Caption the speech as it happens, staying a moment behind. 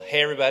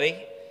Hey everybody,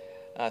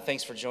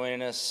 thanks for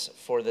joining us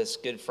for this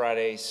Good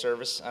Friday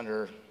service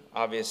under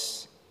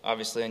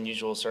obviously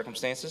unusual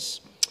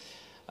circumstances.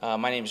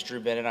 My name is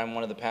Drew Bennett. I'm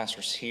one of the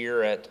pastors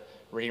here at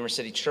Redeemer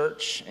City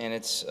Church, and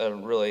it's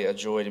really a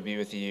joy to be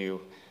with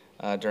you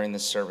during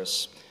this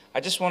service.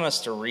 I just want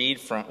us to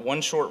read from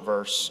one short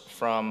verse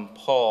from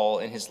Paul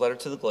in his letter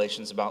to the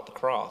Galatians about the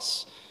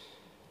cross.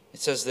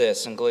 It says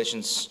this in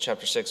Galatians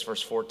chapter 6,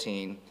 verse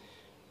 14,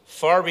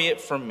 "Far be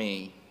it from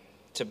me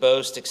to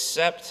boast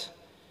except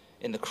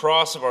in the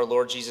cross of our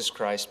Lord Jesus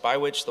Christ, by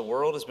which the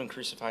world has been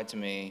crucified to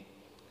me,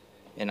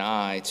 and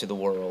I to the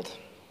world."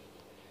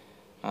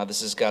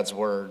 This is God's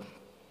word.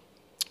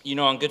 You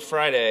know, on Good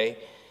Friday,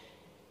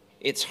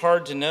 it's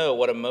hard to know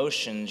what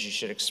emotions you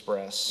should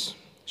express.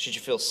 Should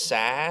you feel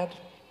sad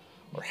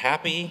or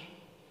happy?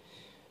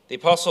 The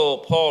Apostle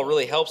Paul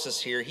really helps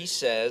us here. He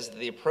says that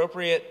the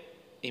appropriate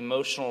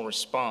emotional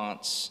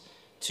response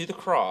to the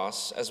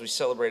cross as we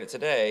celebrate it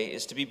today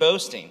is to be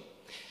boasting.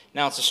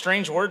 Now, it's a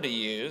strange word to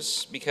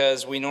use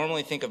because we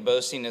normally think of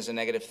boasting as a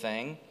negative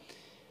thing,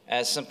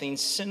 as something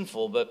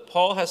sinful, but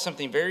Paul has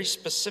something very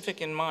specific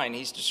in mind.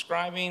 He's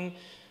describing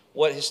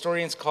what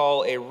historians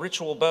call a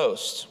ritual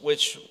boast,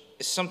 which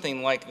is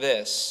something like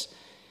this.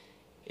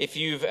 If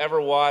you've ever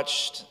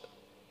watched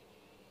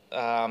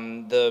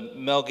the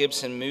Mel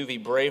Gibson movie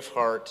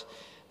Braveheart,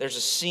 there's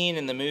a scene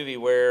in the movie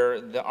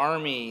where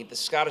the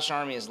Scottish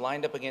army is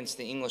lined up against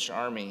the English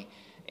army,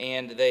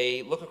 and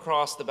they look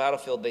across the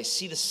battlefield. They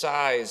see the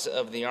size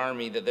of the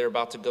army that they're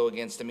about to go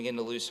against and begin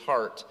to lose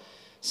heart.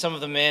 Some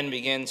of the men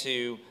begin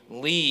to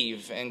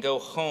leave and go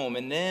home,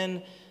 and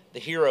then the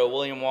hero,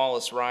 William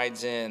Wallace,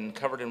 rides in,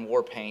 covered in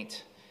war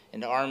paint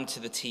and armed to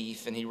the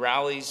teeth, and he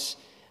rallies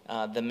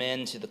the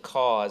men to the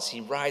cause.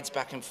 He rides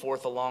back and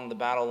forth along the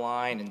battle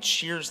line and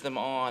cheers them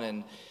on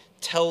and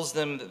tells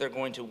them that they're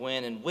going to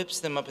win and whips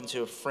them up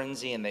into a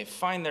frenzy, and they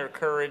find their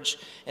courage,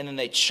 and then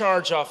they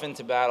charge off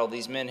into battle,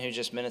 these men who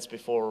just minutes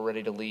before were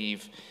ready to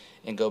leave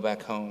and go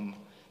back home.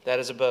 That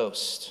is a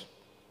boast,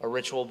 a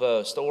ritual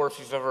boast. Or if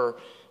you've ever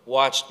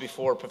watched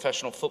before a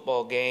professional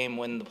football game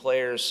when the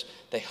players,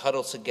 they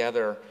huddle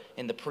together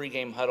in the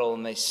pregame huddle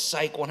and they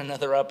psych one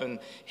another up and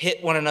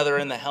hit one another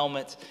in the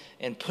helmet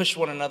and push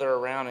one another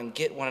around and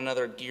get one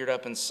another geared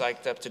up and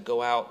psyched up to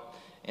go out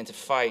and to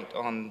fight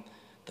on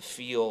the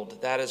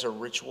field. That is a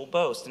ritual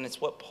boast, and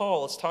it's what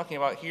Paul is talking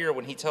about here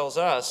when he tells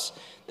us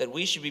that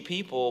we should be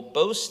people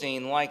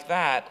boasting like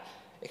that,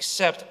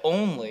 except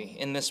only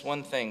in this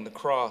one thing, the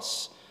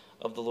cross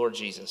of the Lord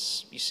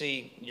Jesus. You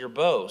see, your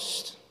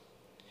boast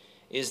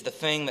is the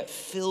thing that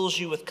fills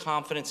you with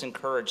confidence and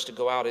courage to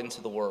go out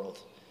into the world.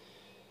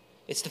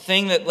 It's the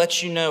thing that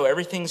lets you know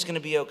everything's going to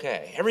be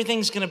okay.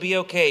 Everything's going to be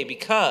okay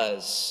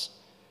because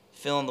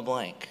fill in the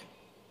blank.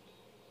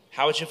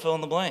 How would you fill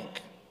in the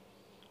blank?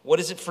 What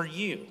is it for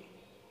you?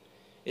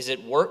 Is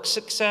it work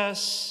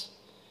success?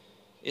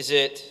 Is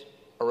it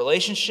a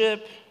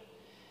relationship?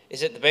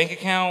 Is it the bank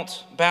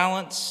account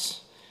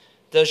balance?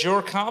 Does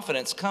your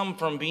confidence come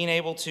from being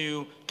able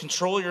to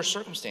control your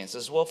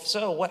circumstances? Well, if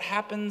so, what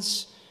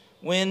happens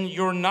when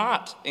you're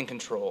not in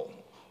control?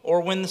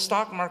 Or when the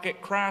stock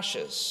market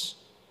crashes?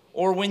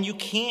 Or when you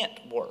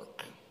can't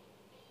work?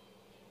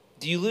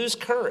 Do you lose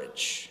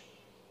courage?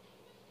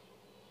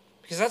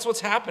 Because that's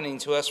what's happening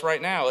to us right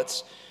now.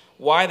 It's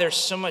why there's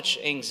so much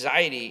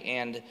anxiety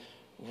and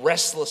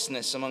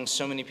restlessness among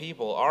so many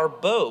people. Our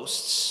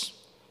boasts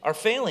are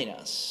failing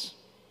us.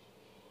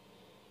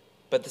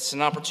 But it's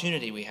an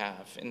opportunity we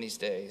have in these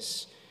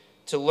days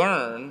to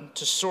learn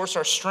to source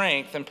our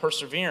strength and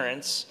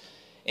perseverance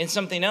in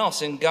something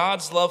else, in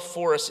God's love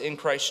for us in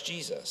Christ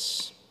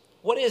Jesus.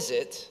 What is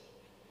it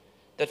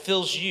that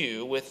fills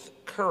you with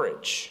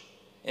courage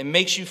and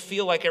makes you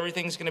feel like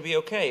everything's going to be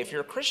okay? If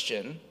you're a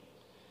Christian,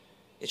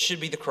 it should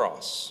be the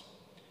cross.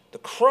 The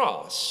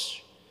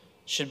cross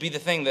should be the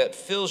thing that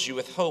fills you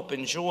with hope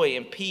and joy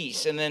and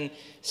peace, and then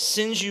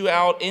sends you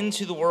out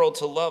into the world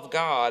to love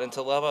God and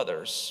to love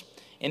others.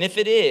 And if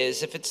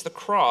it's the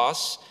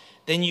cross,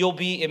 then you'll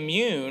be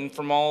immune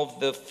from all of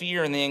the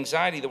fear and the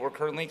anxiety that we're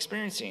currently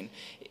experiencing.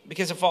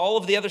 Because if all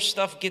of the other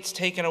stuff gets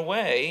taken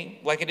away,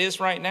 like it is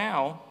right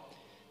now,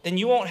 then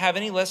you won't have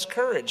any less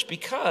courage,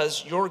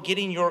 because you're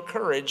getting your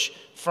courage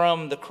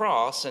from the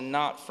cross and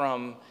not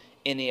from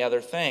any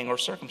other thing or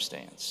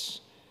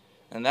circumstance.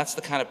 And that's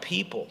the kind of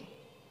people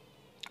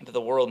that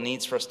the world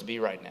needs for us to be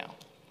right now.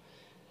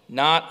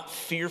 Not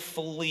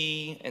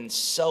fearfully and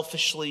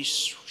selfishly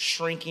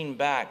shrinking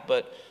back,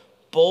 but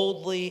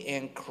boldly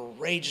and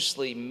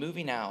courageously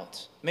moving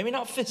out. Maybe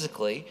not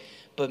physically,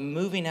 but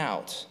moving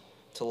out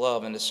to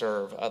love and to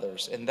serve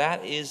others. And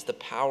that is the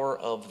power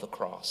of the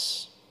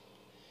cross.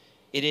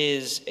 It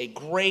is a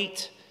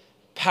great,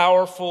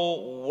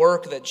 powerful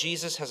work that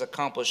Jesus has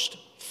accomplished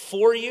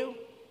for you.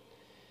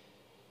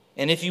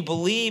 And if you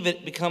believe,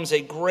 it becomes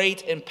a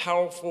great and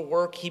powerful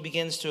work he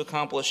begins to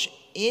accomplish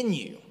in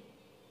you.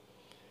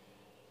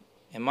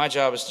 And my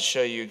job is to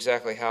show you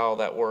exactly how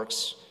that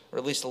works, or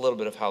at least a little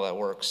bit of how that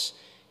works,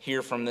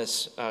 here from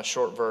this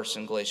short verse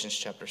in Galatians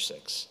chapter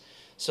 6.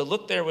 So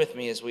look there with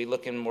me as we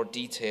look in more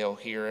detail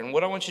here. And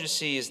what I want you to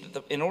see is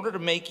that in order to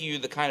make you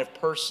the kind of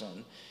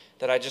person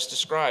that I just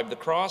described, the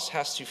cross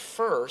has to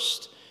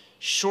first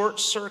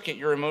short-circuit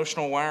your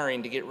emotional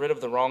wiring to get rid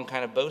of the wrong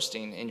kind of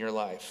boasting in your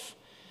life.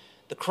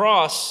 The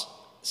cross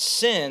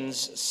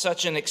sends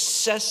such an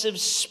excessive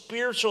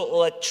spiritual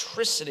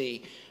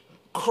electricity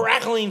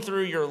crackling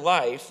through your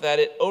life that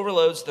it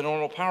overloads the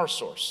normal power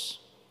source.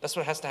 That's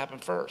what has to happen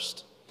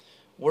first.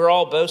 We're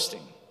all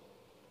boasting,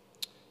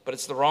 but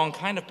it's the wrong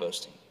kind of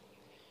boasting.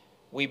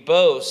 We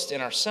boast in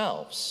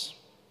ourselves.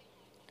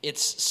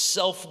 It's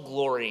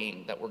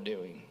self-glorying that we're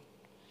doing,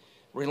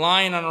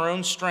 relying on our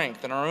own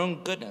strength and our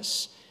own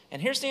goodness.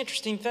 And here's the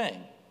interesting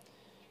thing.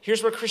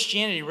 Here's where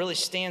Christianity really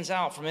stands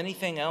out from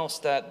anything else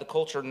that the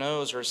culture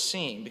knows or is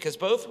seeing, because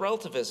both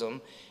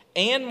relativism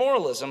and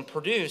moralism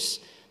produce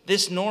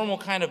this normal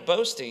kind of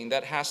boasting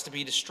that has to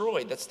be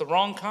destroyed. That's the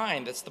wrong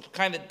kind. That's the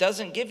kind that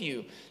doesn't give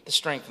you the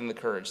strength and the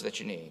courage that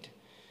you need.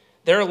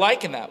 They're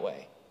alike in that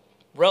way.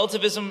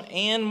 Relativism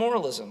and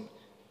moralism.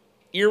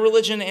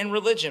 Irreligion and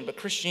religion. But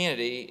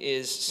Christianity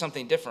is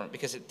something different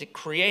because it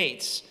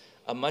creates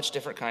a much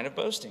different kind of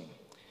boasting.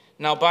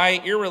 Now,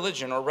 by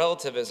irreligion or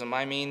relativism,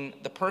 I mean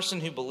the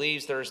person who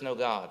believes there is no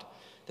God,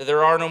 that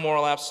there are no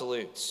moral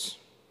absolutes.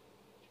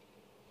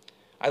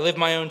 I live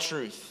my own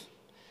truth.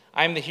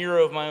 I am the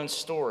hero of my own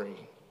story.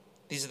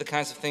 These are the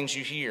kinds of things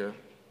you hear.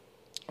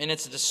 And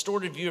it's a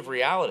distorted view of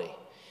reality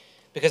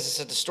because it's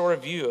a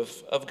distorted view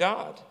of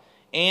God.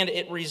 And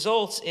it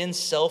results in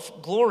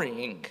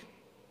self-glorying,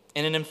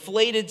 in an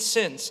inflated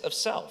sense of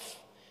self,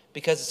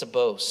 because it's a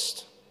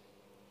boast.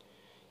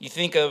 You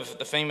think of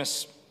the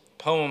famous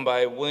poem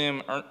by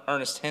William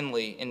Ernest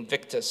Henley,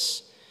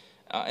 Invictus,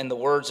 and the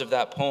words of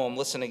that poem.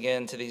 Listen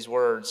again to these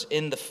words.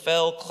 In the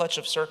fell clutch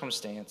of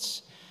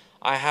circumstance,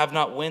 I have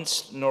not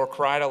winced nor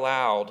cried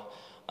aloud.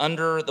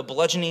 Under the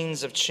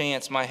bludgeonings of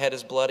chance, my head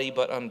is bloody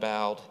but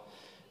unbowed.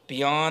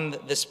 Beyond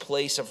this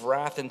place of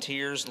wrath and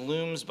tears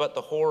looms but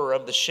the horror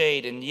of the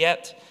shade, and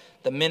yet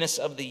the menace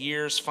of the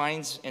years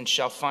finds and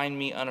shall find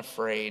me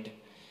unafraid.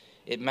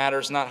 It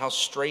matters not how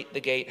strait the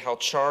gate, how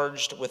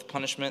charged with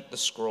punishment the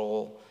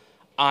scroll.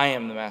 I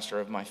am the master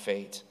of my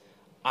fate.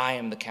 I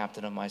am the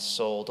captain of my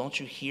soul. Don't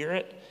you hear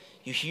it?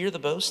 You hear the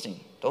boasting,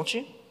 don't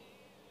you?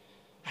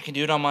 I can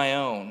do it on my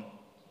own.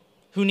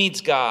 Who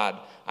needs God?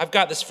 I've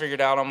got this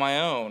figured out on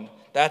my own.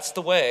 That's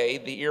the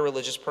way the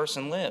irreligious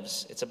person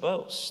lives. It's a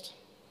boast.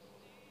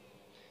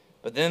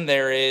 But then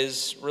there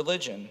is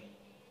religion.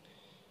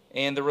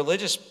 And the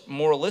religious,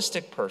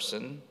 moralistic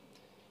person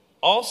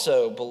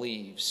also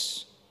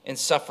believes and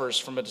suffers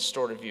from a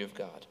distorted view of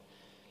God,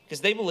 because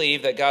they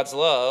believe that God's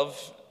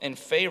love and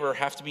favor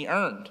have to be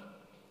earned.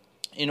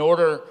 In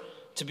order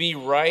to be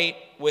right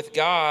with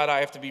God,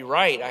 I have to be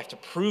right. I have to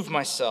prove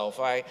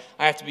myself. I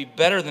have to be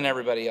better than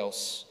everybody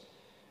else.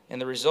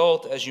 And the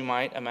result, as you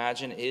might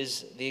imagine,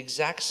 is the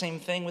exact same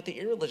thing with the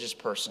irreligious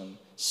person.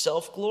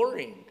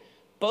 Self-glorying,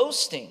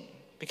 boasting,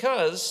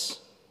 because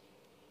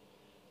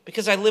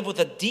I live with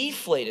a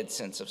deflated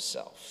sense of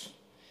self.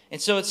 And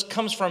so it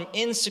comes from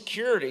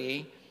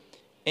insecurity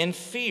and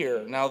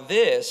fear. Now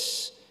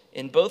this,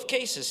 in both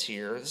cases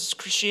here, this is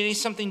Christianity,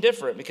 something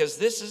different, because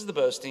this is the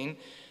boasting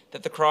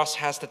that the cross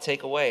has to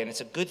take away. And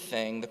it's a good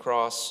thing the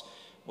cross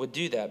would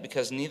do that,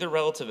 because neither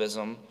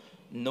relativism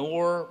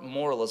nor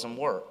moralism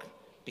work,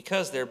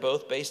 because they're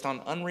both based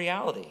on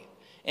unreality.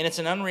 And it's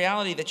an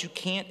unreality that you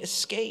can't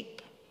escape.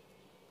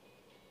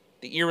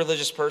 The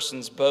irreligious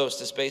person's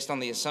boast is based on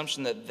the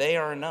assumption that they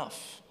are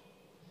enough.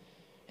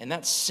 And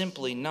that's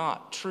simply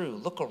not true.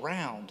 Look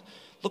around.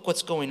 Look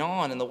what's going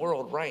on in the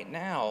world right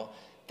now.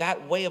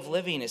 That way of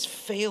living is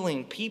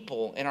failing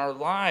people, and our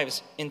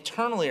lives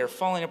internally are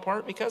falling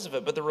apart because of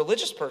it. But the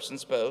religious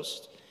person's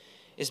boast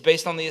is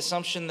based on the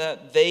assumption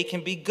that they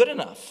can be good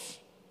enough,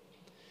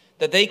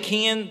 that they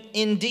can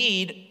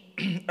indeed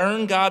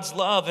earn God's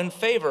love and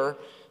favor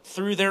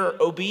through their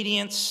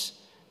obedience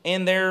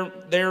and their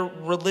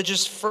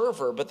religious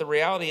fervor. But the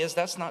reality is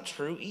that's not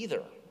true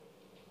either.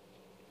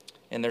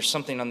 And there's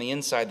something on the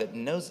inside that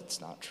knows it's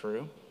not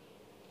true.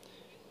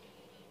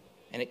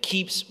 And it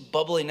keeps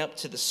bubbling up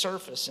to the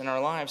surface in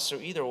our lives. So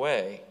either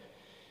way,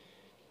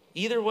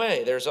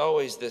 there's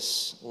always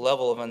this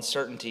level of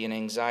uncertainty and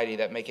anxiety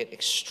that make it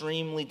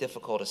extremely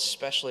difficult,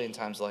 especially in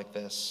times like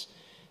this,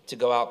 to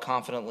go out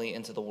confidently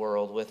into the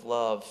world with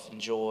love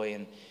and joy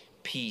and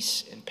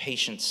peace and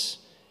patience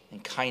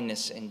and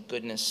kindness and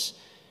goodness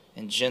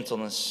and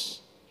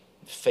gentleness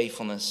and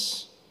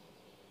faithfulness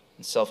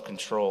and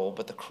self-control.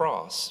 But the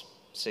cross,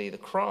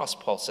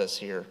 Paul says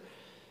here,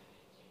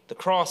 the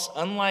cross,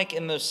 unlike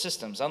in those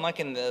systems, unlike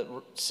in the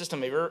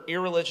system of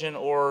irreligion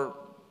or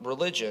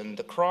religion,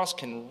 the cross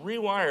can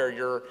rewire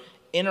your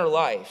inner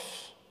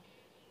life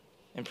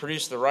and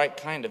produce the right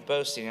kind of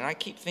boasting. And I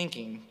keep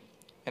thinking,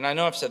 and I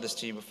know I've said this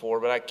to you before,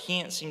 but I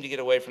can't seem to get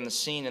away from the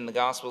scene in the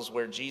Gospels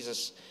where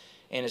Jesus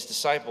and his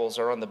disciples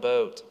are on the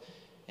boat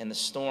and the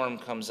storm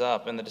comes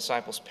up and the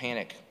disciples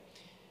panic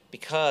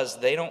because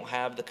they don't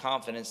have the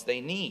confidence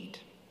they need.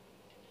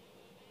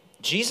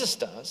 Jesus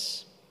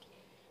does.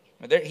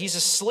 He's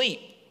asleep.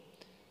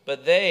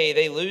 But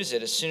they lose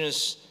it as soon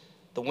as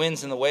the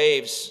winds and the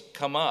waves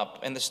come up.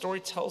 And the story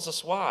tells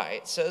us why.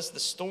 It says the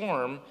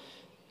storm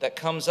that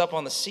comes up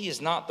on the sea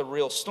is not the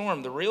real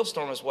storm. The real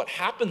storm is what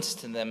happens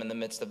to them in the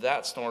midst of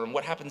that storm.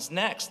 What happens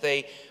next?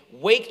 They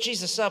wake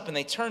Jesus up and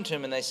they turn to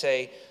him and they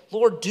say,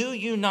 Lord, do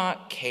you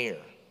not care?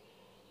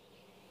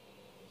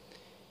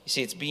 You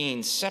see, it's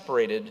being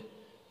separated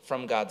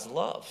from God's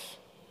love.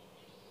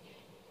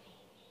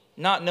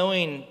 Not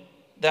knowing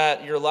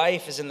that your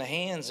life is in the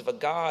hands of a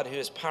God who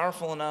is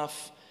powerful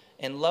enough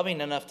and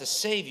loving enough to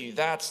save you,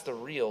 that's the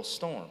real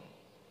storm.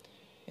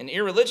 And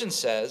irreligion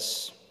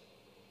says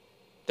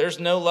there's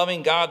no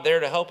loving God there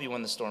to help you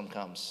when the storm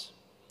comes.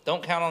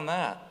 Don't count on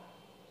that.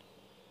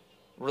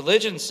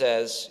 Religion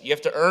says you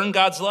have to earn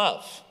God's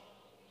love.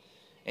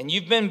 And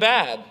you've been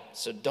bad,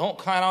 so don't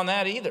count on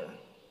that either.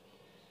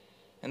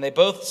 And they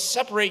both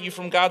separate you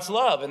from God's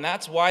love, and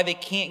that's why they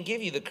can't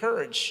give you the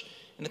courage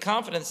and the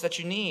confidence that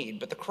you need.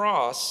 But the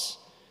cross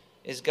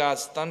is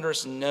God's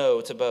thunderous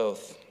no to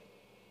both.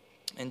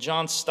 And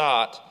John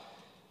Stott,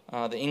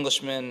 the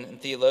Englishman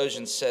and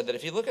theologian, said that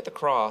if you look at the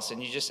cross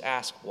and you just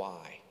ask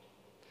why,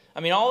 I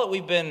mean, all that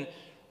we've been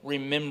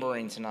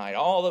remembering tonight,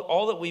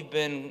 all that we've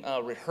been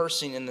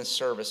rehearsing in this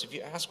service, if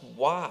you ask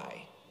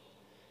why,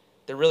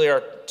 there really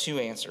are two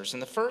answers.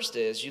 And the first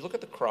is you look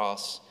at the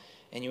cross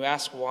and you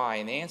ask why,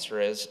 and the answer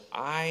is,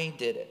 I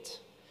did it.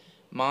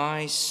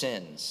 My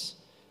sins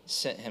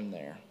sent him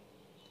there.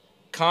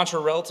 Contra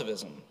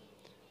relativism.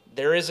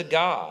 There is a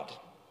God,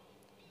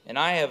 and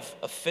I have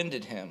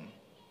offended him,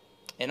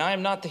 and I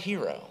am not the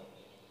hero.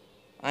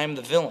 I am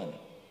the villain.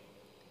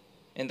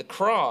 And the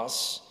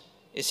cross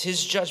is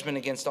his judgment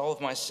against all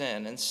of my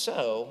sin. And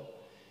so,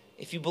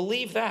 if you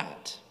believe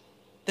that,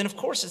 then of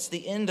course it's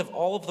the end of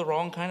all of the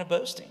wrong kind of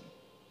boasting.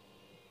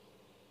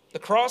 The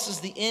cross is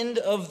the end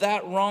of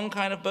that wrong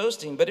kind of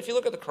boasting. But if you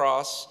look at the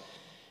cross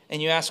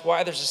and you ask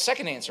why, there's a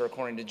second answer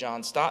according to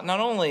John Stott. Not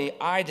only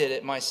I did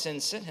it, my sin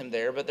sent him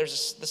there, but the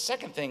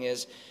second thing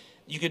is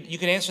you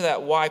could answer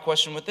that why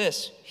question with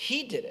this.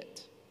 He did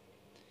it.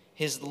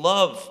 His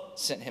love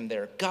sent him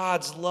there.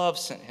 God's love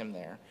sent him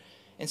there.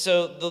 And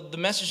so the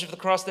message of the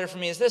cross there for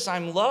me is this: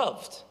 I'm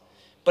loved,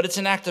 but it's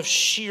an act of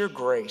sheer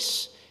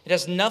grace. It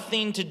has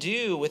nothing to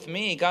do with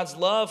me. God's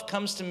love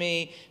comes to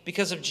me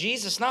because of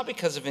Jesus, not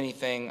because of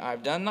anything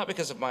I've done, not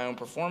because of my own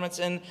performance.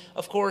 And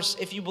of course,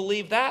 if you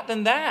believe that,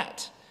 then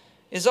that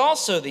is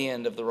also the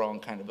end of the wrong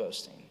kind of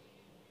boasting.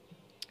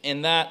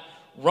 And that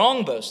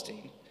wrong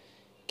boasting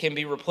can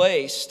be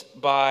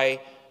replaced by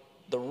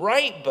the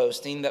right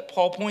boasting that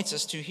Paul points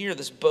us to here,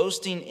 this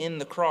boasting in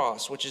the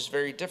cross, which is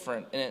very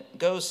different. And it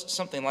goes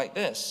something like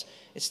this.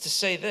 It's to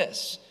say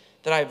this,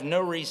 that I have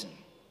no reason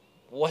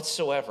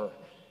whatsoever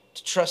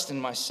to trust in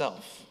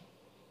myself.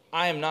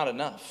 I am not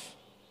enough.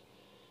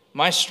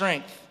 My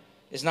strength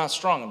is not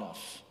strong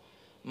enough.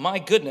 My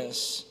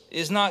goodness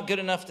is not good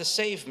enough to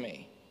save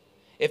me.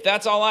 If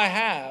that's all I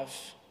have,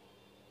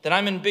 then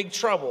I'm in big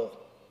trouble.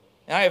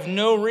 And I have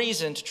no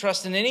reason to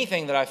trust in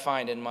anything that I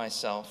find in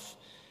myself.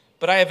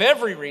 But I have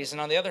every reason,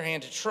 on the other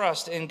hand, to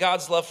trust in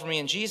God's love for me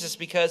in Jesus,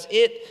 because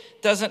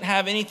it doesn't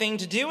have anything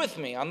to do with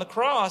me. On the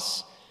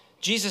cross,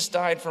 Jesus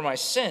died for my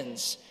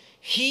sins.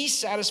 He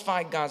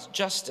satisfied God's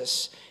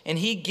justice, and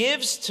he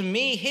gives to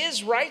me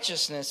his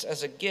righteousness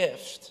as a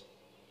gift,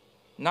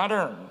 not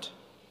earned.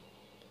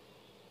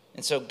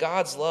 And so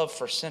God's love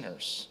for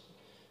sinners,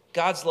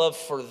 God's love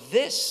for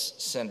this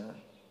sinner,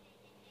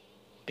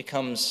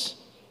 becomes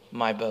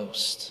my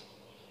boast.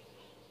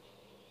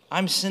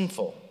 I'm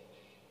sinful,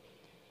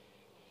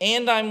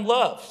 and I'm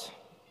loved,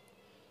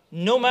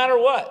 no matter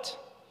what,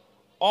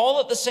 all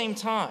at the same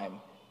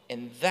time.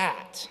 And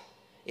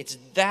it's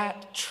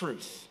that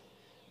truth.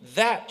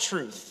 That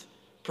truth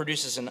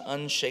produces an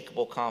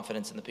unshakable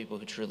confidence in the people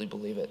who truly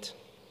believe it.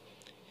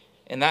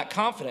 And that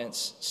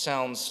confidence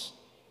sounds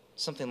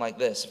something like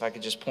this. If I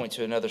could just point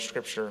to another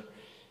scripture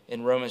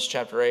in Romans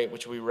chapter 8,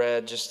 which we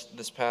read just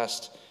this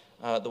past,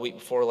 the week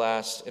before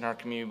last in our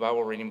community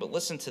Bible reading. But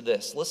listen to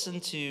this. Listen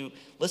to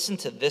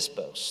this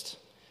boast.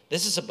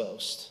 This is a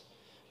boast,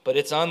 but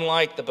it's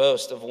unlike the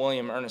boast of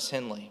William Ernest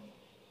Henley.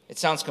 It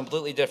sounds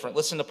completely different.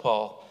 Listen to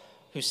Paul,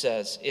 who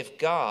says, if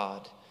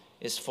God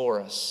is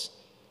for us,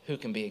 who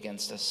can be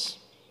against us?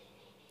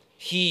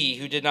 He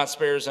who did not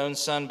spare his own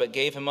son, but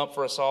gave him up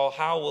for us all,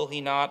 how will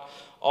he not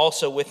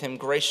also with him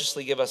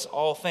graciously give us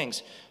all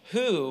things?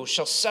 Who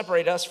shall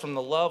separate us from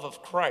the love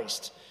of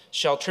Christ?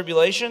 Shall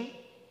tribulation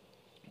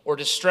or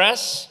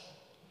distress?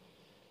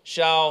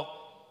 Shall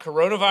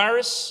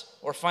coronavirus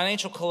or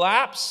financial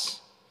collapse?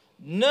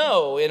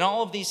 No, in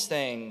all of these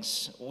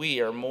things, we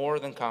are more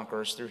than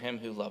conquerors through him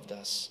who loved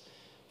us.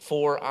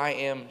 For I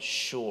am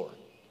sure.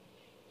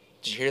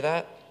 Did you hear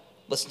that?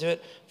 Listen to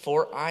it.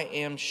 For I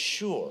am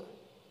sure,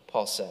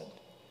 Paul said,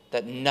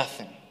 that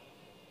nothing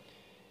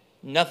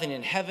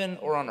in heaven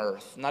or on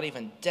earth, not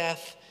even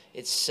death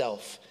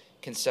itself,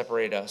 can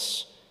separate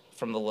us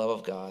from the love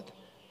of God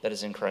that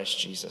is in Christ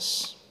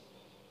Jesus.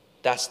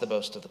 That's the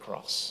boast of the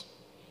cross.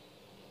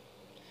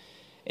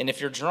 And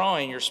if you're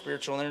drawing your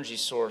spiritual energy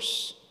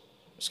source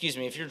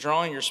if you're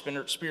drawing your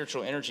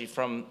spiritual energy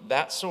from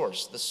that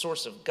source, the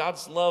source of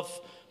God's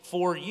love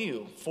for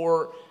you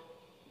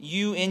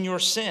in your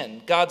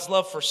sin, God's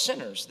love for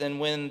sinners, then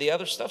when the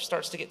other stuff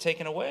starts to get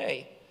taken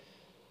away,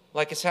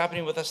 like it's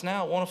happening with us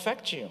now, it won't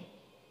affect you.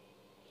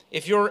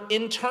 If you're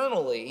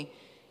internally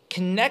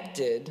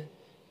connected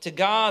to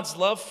God's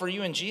love for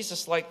you in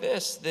Jesus like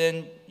this,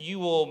 then you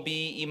will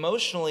be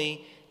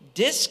emotionally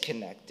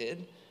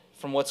disconnected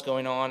from what's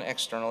going on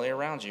externally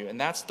around you. And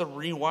that's the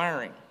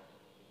rewiring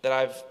that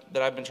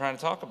I've been trying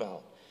to talk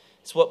about.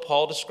 It's what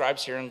Paul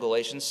describes here in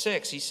Galatians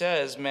 6. He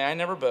says, "May I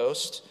never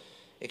boast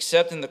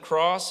except in the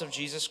cross of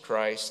Jesus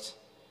Christ,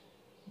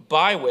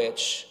 by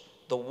which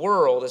the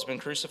world has been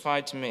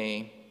crucified to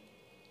me,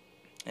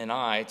 and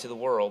I to the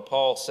world."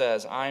 Paul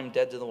says, I am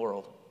dead to the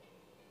world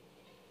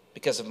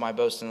because of my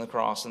boast in the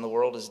cross, and the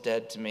world is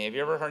dead to me. Have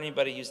you ever heard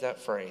anybody use that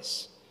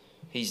phrase?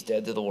 He's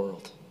dead to the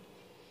world.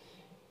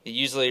 It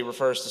usually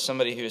refers to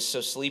somebody who is so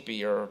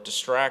sleepy or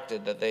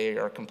distracted that they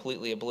are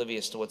completely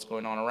oblivious to what's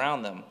going on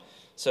around them.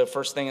 So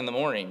first thing in the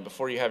morning,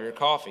 before you have your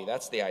coffee,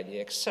 that's the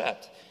idea.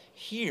 Except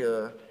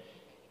here,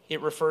 it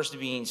refers to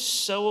being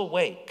so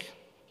awake,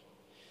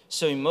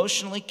 so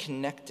emotionally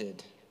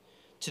connected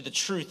to the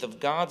truth of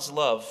God's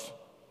love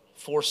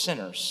for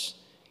sinners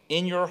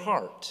in your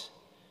heart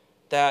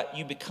that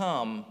you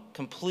become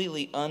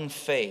completely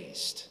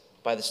unfazed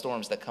by the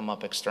storms that come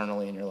up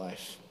externally in your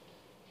life.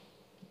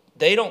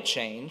 They don't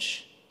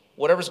change.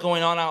 Whatever's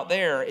going on out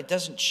there, it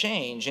doesn't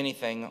change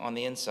anything on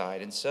the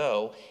inside. And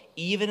so,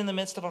 even in the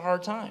midst of a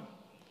hard time,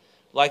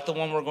 like the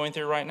one we're going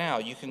through right now,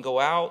 you can go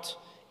out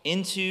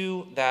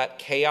into that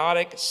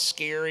chaotic,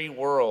 scary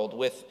world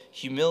with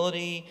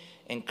humility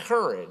and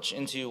courage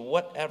into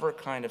whatever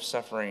kind of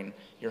suffering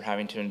you're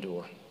having to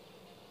endure.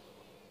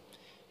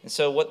 And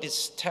so what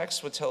this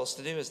text would tell us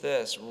to do is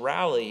this: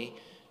 rally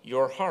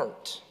your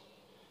heart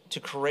to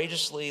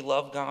courageously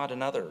love God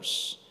and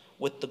others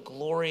with the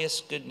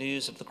glorious good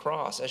news of the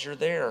cross as you're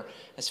there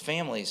as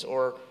families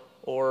or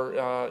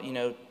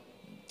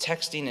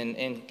texting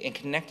and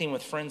connecting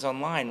with friends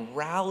online.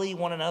 Rally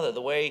one another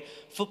the way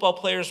football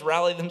players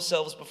rally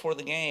themselves before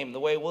the game, the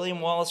way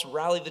William Wallace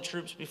rallied the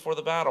troops before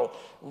the battle.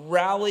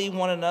 Rally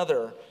one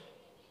another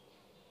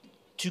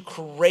to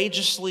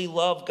courageously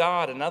love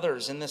God and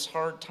others in this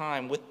hard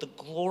time with the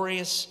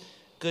glorious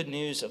good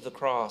news of the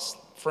cross.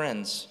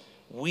 Friends,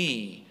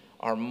 we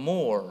are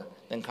more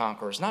than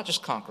conquerors. Not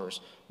just conquerors,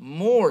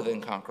 more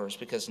than conquerors,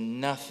 because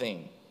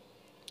nothing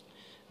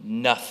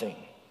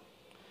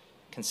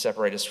can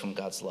separate us from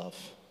God's love.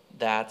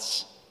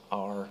 That's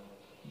our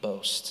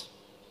boast.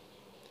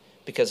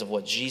 Because of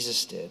what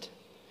Jesus did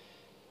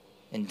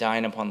in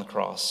dying upon the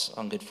cross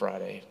on Good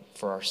Friday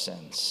for our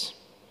sins.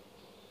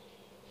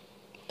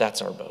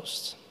 That's our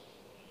boast.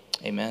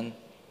 Amen.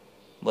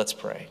 Let's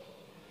pray.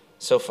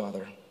 So,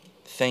 Father,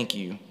 thank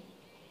you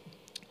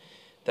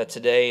that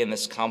today in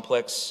this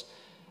complex,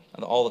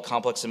 all the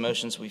complex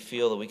emotions we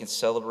feel, that we can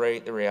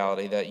celebrate the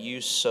reality that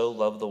you so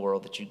loved the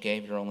world that you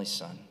gave your only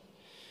Son.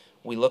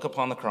 We look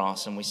upon the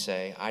cross and we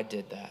say, I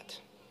did that.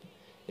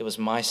 It was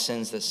my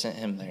sins that sent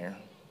him there.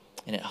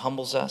 And it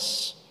humbles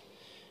us.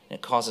 And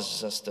it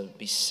causes us to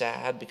be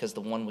sad because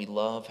the one we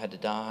love had to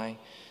die,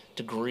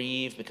 to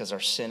grieve because our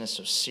sin is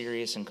so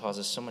serious and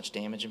causes so much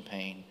damage and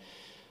pain.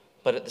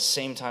 But at the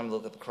same time,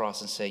 look at the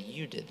cross and say,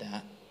 you did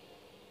that.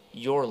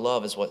 Your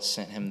love is what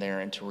sent him there,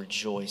 and to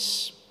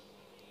rejoice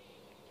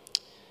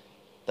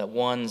that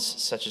ones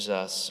such as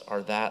us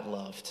are that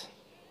loved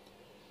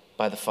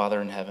by the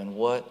Father in heaven.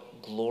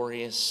 What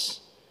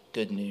glorious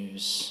good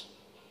news.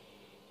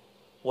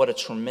 What a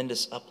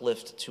tremendous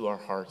uplift to our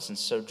hearts. And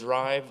so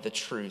drive the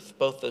truth,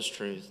 both those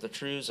truths, the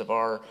truths of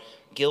our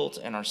guilt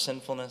and our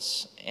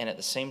sinfulness, and at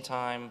the same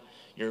time,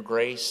 your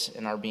grace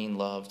and our being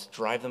loved.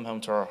 Drive them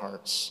home to our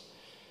hearts.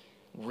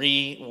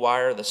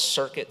 Rewire the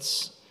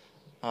circuits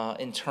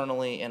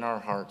internally in our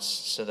hearts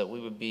so that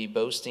we would be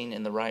boasting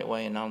in the right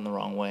way and not in the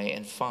wrong way,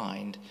 and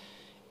find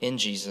in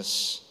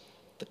Jesus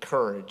the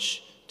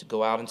courage to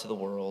go out into the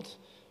world,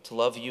 to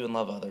love you and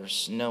love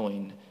others,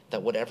 knowing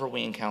that whatever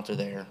we encounter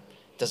there,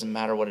 doesn't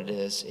matter what it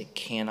is, it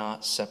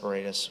cannot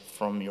separate us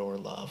from your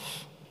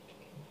love.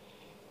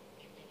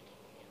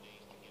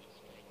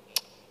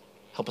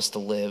 Help us to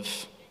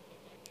live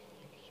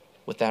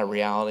with that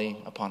reality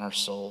upon our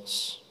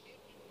souls,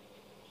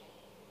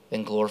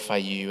 and glorify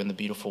you in the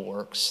beautiful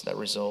works that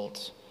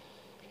result.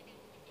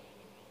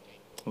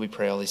 We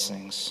pray all these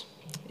things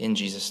in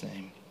Jesus'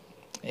 name.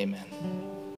 Amen.